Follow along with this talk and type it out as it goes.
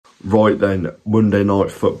Right then, Monday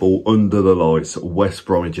night football under the lights, West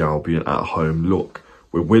Bromwich Albion at home. Look,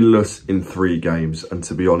 we're winless in 3 games, and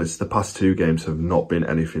to be honest, the past 2 games have not been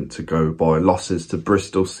anything to go by. Losses to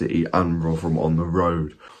Bristol City and Rotherham on the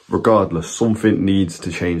road. Regardless, something needs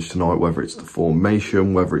to change tonight, whether it's the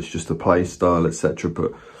formation, whether it's just the play style, etc.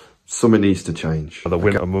 But something needs to change. The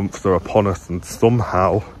winter months are upon us, and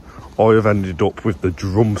somehow I have ended up with the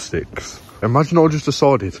drumsticks. Imagine I just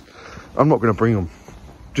decided I'm not going to bring them.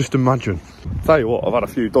 Just imagine. Tell you what, I've had a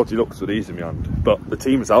few dodgy looks with these in my hand, but the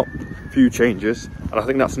team's out, a few changes, and I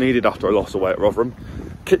think that's needed after a loss away at Rotherham.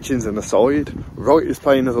 Kitchen's in the side. Wright is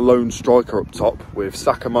playing as a lone striker up top with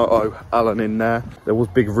Sakamoto, Allen in there. There was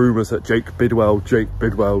big rumours that Jake Bidwell would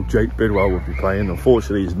be playing.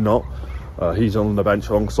 Unfortunately, he's not. He's on the bench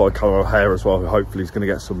alongside Connor O'Hare as well, who hopefully is going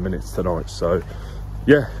to get some minutes tonight. So,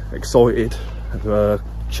 yeah, excited.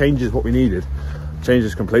 Changes what we needed.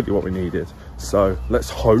 Changes completely what we needed. So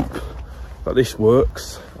let's hope that this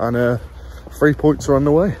works, and 3 points are on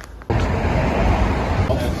the way.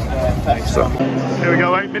 So here we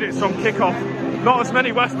go, 8 minutes on kick-off. Not as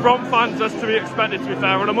many West Brom fans as to be expected, to be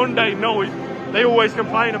fair. On a Monday night, they always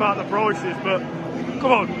complain about the prices, but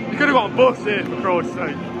come on, you could have got a bus here for Christ's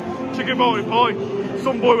sake. Chicken morning pie,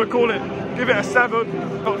 some boy would call it, give it a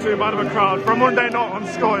 7. Not too bad of a crowd for a Monday night on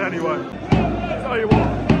Sky anyway. I'll tell you what,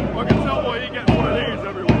 I can tell why he gets one of these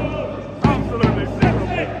every week. Absolutely terrible.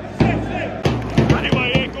 Anyway,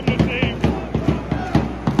 here come the team.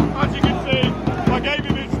 As you can see, I gave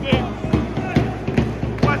him his stick.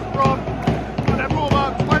 West Brom, and they're all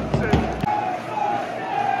about 20.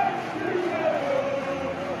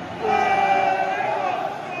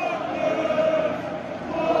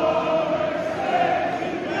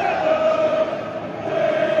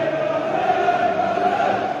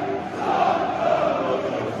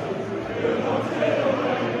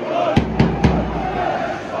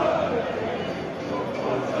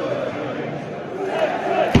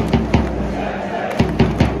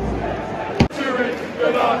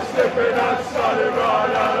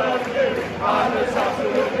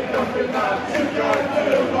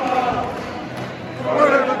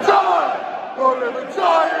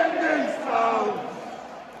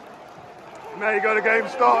 There you go, the game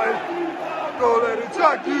started. Don't let it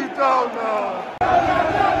track you down now.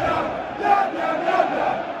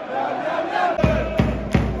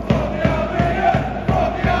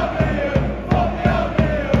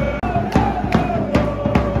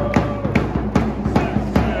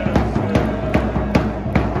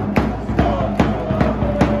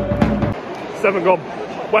 7 gone.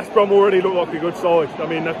 West Brom already look like a good side. I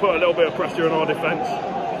mean, they've put a little bit of pressure on our defence.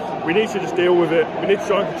 We need to just deal with it. We need to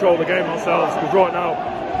try and control the game ourselves, because right now,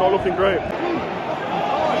 it's not looking great.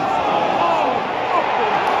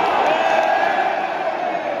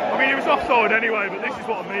 I mean, it was offside anyway, but this is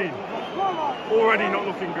what I mean. Already not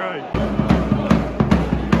looking great.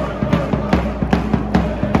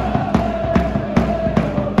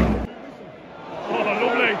 Oh,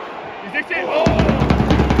 lovely. Is this it? Oh!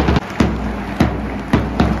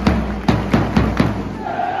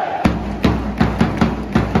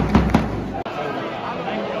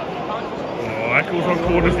 On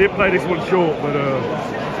corners, did play this one short, but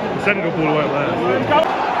sent it up all the way up there.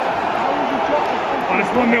 And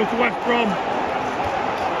it's 1-0 to West Brom.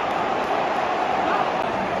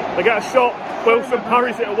 They get a shot, Wilson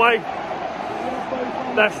parries it away.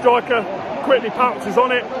 Their striker quickly pounces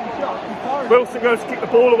on it. Wilson goes to kick the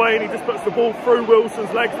ball away, and he just puts the ball through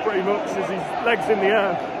Wilson's legs pretty much as his legs in the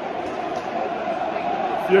air.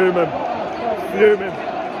 Fuming.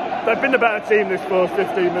 They've been the better team this first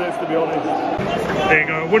 15 minutes, to be honest. There you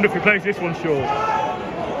go. I wonder if he plays this one short.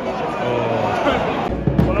 Oh.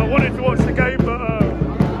 Well, I wanted to watch the game, but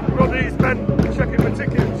Roddy's men checking for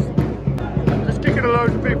tickets. Just kicking a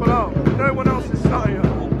load of people out. No one else is sat here.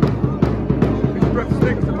 His breath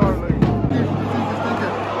stinks, apparently.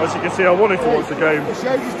 As you can see, I wanted to watch the game.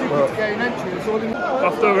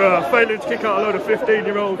 After failing to kick out a load of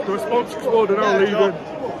 15-year-olds, the response squad are now leaving.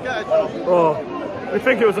 Oh. You'd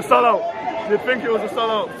think it was a sellout.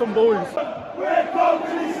 Some boys.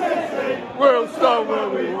 We'll start where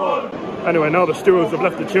we want. Anyway, now the stewards have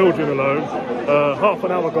left the children alone. Half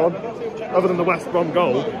an hour gone. Other than the West Brom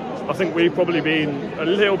goal, I think we've probably been a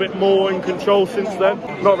little bit more in control since then.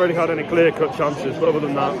 Not really had any clear-cut chances, but other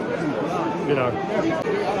than that, you know,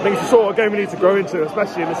 I think it's the sort of game we need to grow into,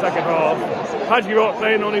 especially in the second half. Hadji Wright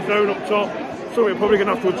playing on his own up top, something we're probably going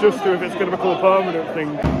to have to adjust to if it's going to become a permanent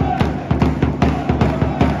thing.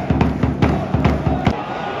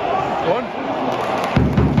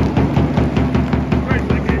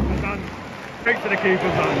 Straight to the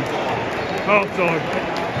keeper's hand. Half time.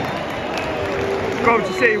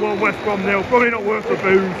 Coventry City 1, West Brom 0. Probably not worth the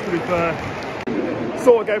booze, to be fair.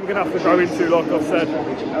 Sort of game we're going to have to go into, like I've said.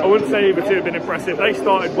 I wouldn't say either two have been impressive. They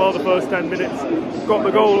started well the first 10 minutes, got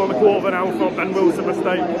the goal on the quarter of an hour from Ben Wilson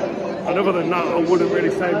mistake. And other than that, I wouldn't really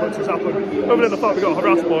say much has happened. Other than the fact we got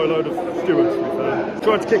harassed by a load of stewards, to be fair.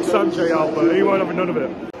 Tried to kick Sanjay out, but he won't have none of it.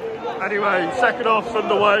 Anyway, second half's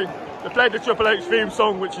underway. They played the Triple H theme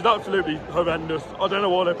song, which is absolutely horrendous. I don't know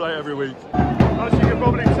why they play it every week. As you can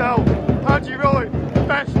probably tell, Haji Roy,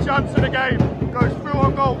 best chance of the game, goes through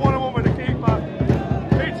on goal, 1-on-1 with the keeper.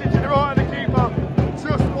 Hits it to the right of the keeper,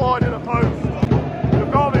 just wide of the post.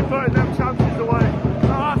 They've got to be putting them chances away.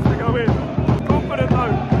 That has to go in. Confident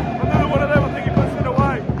though. Another one of them, I think he puts it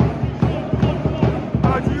away.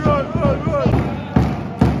 Haji Roy,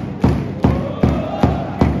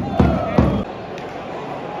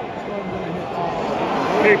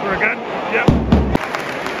 keeper again, yep.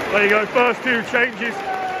 There you go, first two changes.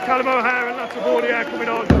 Callum O'Hare and Latabordier coming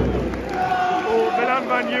on for Milan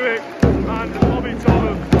Van Uwijk and Bobby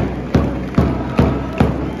Thomas.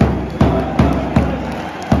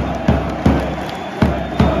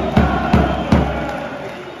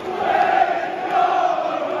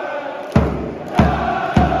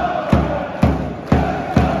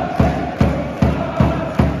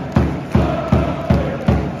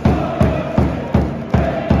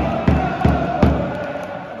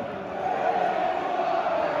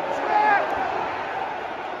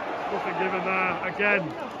 Given there again,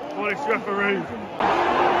 what is referee?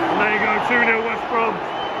 And there you go, 2-0 West Brom.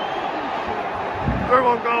 Through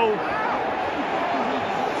on goal.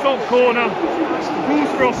 Top corner. Calls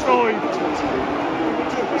for offside.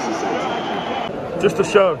 Just to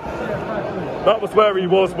show, that was where he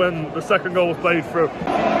was when the second goal was played through.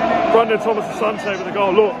 Brandon Thomas-Asante with the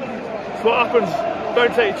goal. Look, that's what happens.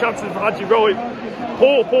 Don't take your chances for Haji Roy.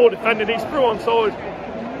 Poor defending, he's through onside.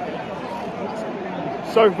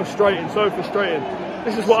 So frustrating, so frustrating.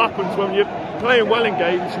 This is what happens when you're playing well in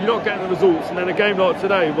games, you're not getting the results, and then a game like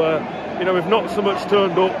today where, you know, we've not so much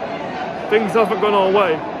turned up, things haven't gone our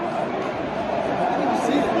way.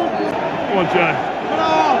 Come on, Jay.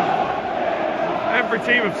 Every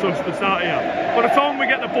team of suspects out here. By the time we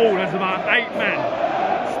get the ball, there's about 8 men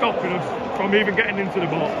stopping us from even getting into the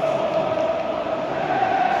box.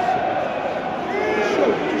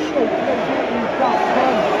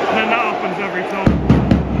 And then that happens every time.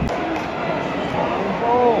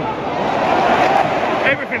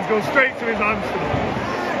 Everything's gone straight to his hands tonight.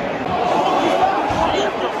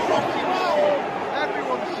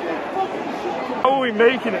 How are we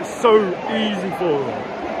making it so easy for them?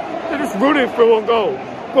 They're just running through on goal,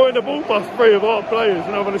 putting the ball past 3 of our players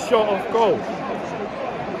and having a shot off goal.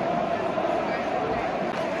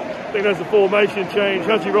 I think there's a formation change.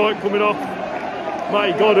 Haji Wright coming off,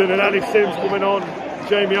 Matty Godden and Ali Sims coming on,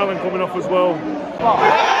 Jamie Allen coming off as well.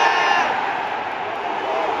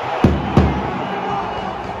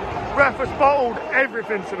 Ref has bottled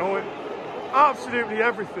everything tonight. Absolutely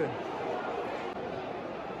everything.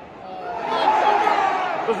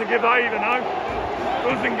 Doesn't give that either now.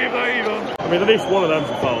 Doesn't give that either. I mean, at least one of them's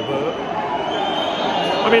a foul, but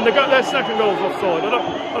I mean, their second goal's offside.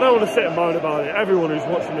 I don't want to sit and moan about it. Everyone who's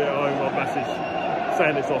watching it at home got a message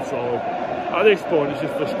saying it's offside. At this point, it's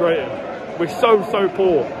just frustrating. We're so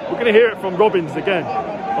poor. We're going to hear it from Robbins again.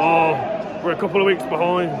 Oh, we're a couple of weeks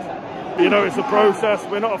behind. You know, it's a process.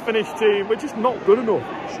 We're not a finished team. We're just not good enough.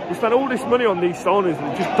 We spent all this money on these signings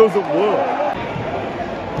and it just doesn't work.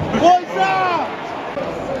 What's that?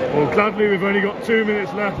 Well, gladly, we've only got 2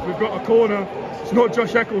 minutes left. We've got a corner. It's not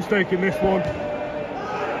Josh Eccles taking this one.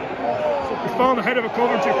 He's found the head of a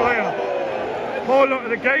Coventry player. Highlight of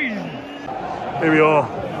the game. Here we are.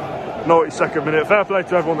 92nd minute. Fair play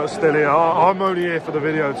to everyone that's still here. I'm only here for the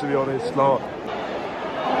video, to be honest. Like,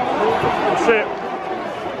 that's it.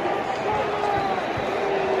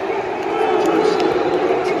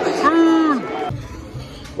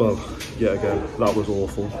 Well, yet again, that was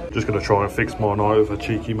awful. Just going to try and fix my night with a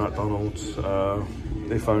cheeky McDonald's.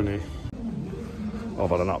 If only. I've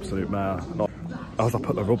had an absolute mare. As I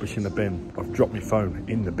put the rubbish in the bin, I've dropped my phone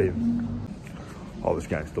in the bin. I was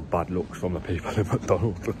getting still bad looks from the people in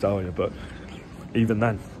McDonald's, I tell you. But even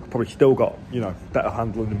then, I've probably still got, you know, better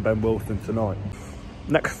handling than Ben Wilson tonight.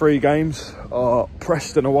 Next 3 games are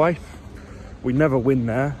Preston away. We never win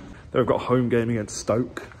there. They've got a home game against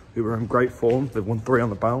Stoke, who were in great form. They've won 3 on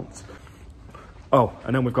the bounce. Oh,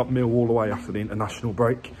 and then we've got Millwall away after the international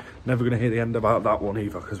break. Never going to hear the end about that one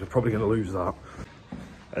either, because we're probably going to lose that.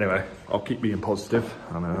 Anyway, I'll keep being positive,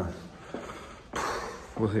 and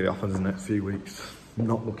we'll see what happens in the next few weeks.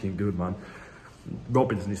 Not looking good, man.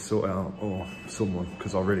 Robbins needs to sort out, or someone,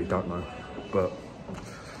 because I really don't know. But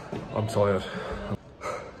I'm tired.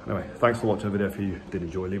 Anyway, thanks for watching the video. If you did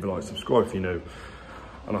enjoy, leave a like, subscribe if you're new,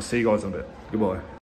 and I'll see you guys in a bit. Goodbye.